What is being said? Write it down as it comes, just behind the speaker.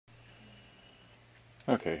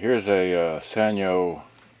Okay, here's a Sanyo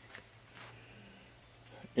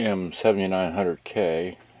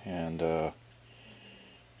M-7900K, and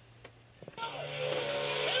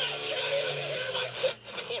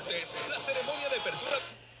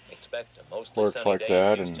Expect a mostly works sunny like day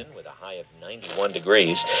that, in Houston and with a high of 91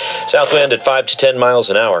 degrees. South wind at 5 to 10 miles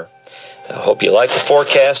an hour. I hope you like the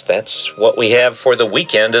forecast. That's what we have for the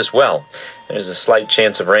weekend as well. There's a slight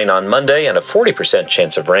chance of rain on Monday and a 40%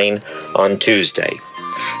 chance of rain on Tuesday.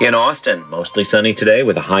 In Austin, mostly sunny today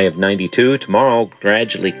with a high of 92. Tomorrow,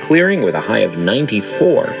 gradually clearing with a high of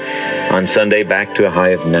 94. On Sunday, back to a high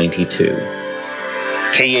of 92.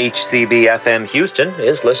 KHCB-FM Houston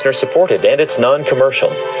is listener-supported and it's non-commercial.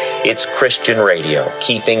 It's Christian radio,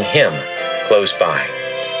 keeping Him close by.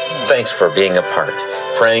 Thanks for being a part.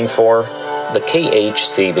 Praying for the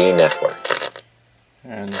KHCB network.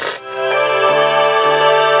 and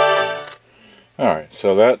alright,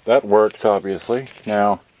 so that works, obviously.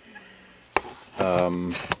 Now,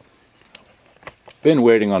 been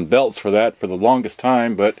waiting on belts for that for the longest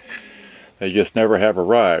time, but they just never have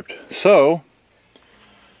arrived. So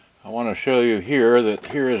I want to show you here that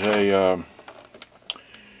here is a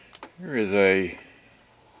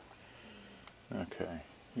okay,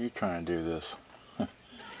 you try and do this.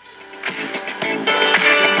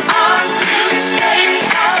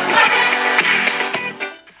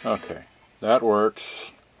 Okay, that works.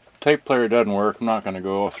 Tape player doesn't work. I'm not going to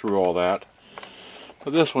go through all that.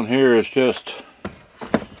 But this one here is just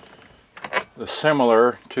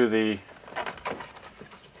similar to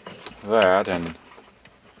that, and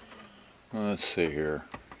let's see here.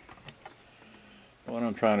 What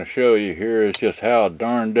I'm trying to show you here is just how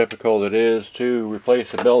darn difficult it is to replace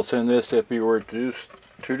the belts in this if you were to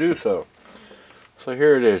do so. So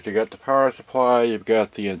here it is. You got the power supply, you've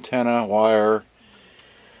got the antenna wire,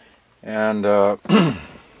 and here,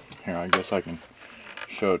 I guess I can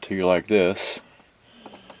show it to you like this.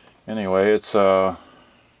 Anyway, it's 2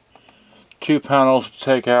 panels to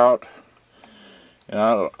take out, and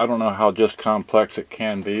I don't know how just complex it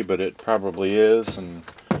can be, but it probably is. And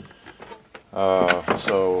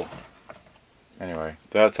so anyway,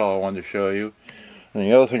 that's all I wanted to show you. And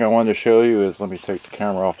the other thing I wanted to show you is, let me take the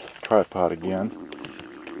camera off the tripod again.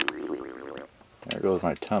 There goes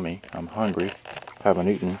my tummy. I'm hungry. Haven't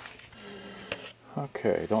eaten.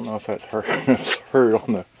 Okay, don't know if that's heard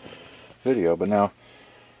on the video, but now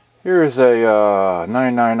here's a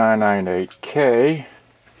 99998K,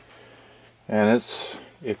 and it's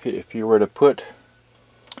if you were to put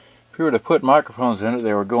microphones in it,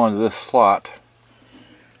 they would go into this slot,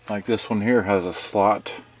 like this one here has a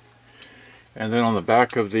slot, and then on the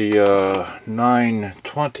back of the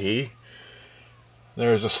 920,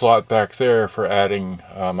 there's a slot back there for adding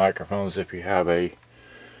microphones if you have a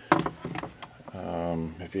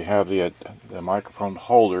the microphone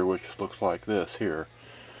holder, which looks like this here.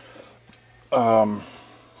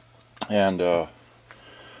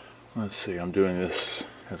 Let's see, I'm doing this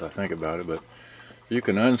as I think about it, but you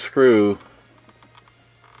can unscrew,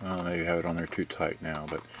 maybe you have it on there too tight now,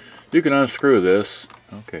 but you can unscrew this.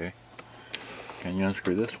 Okay, can you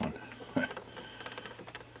unscrew this one?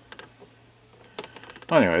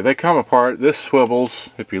 Anyway, they come apart. This swivels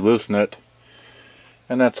if you loosen it,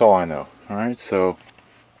 and that's all I know. Alright, so,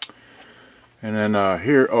 and then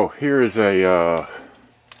here, oh, here is a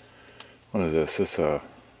what is this? It's a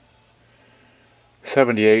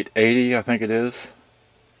 7880, I think it is,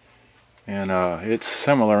 and it's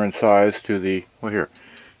similar in size to the, well, here,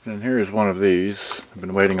 and here's one of these. I've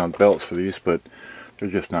been waiting on belts for these, but they're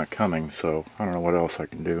just not coming, so I don't know what else I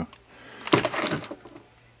can do.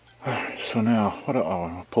 So now, what? Oh,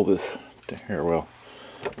 I'll pull this here. Well,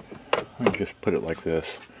 let me just put it like this.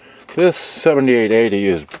 This 7880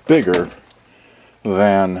 is bigger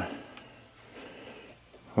than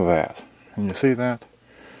that. Can you see that?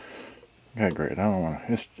 Okay, great. I don't want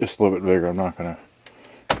to. It's just a little bit bigger. I'm not gonna.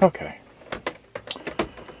 Okay.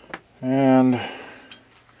 And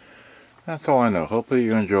that's all I know. Hopefully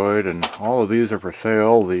you enjoyed, and all of these are for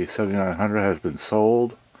sale. The 7900 has been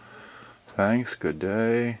sold. Thanks. Good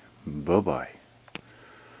day. Bye-bye.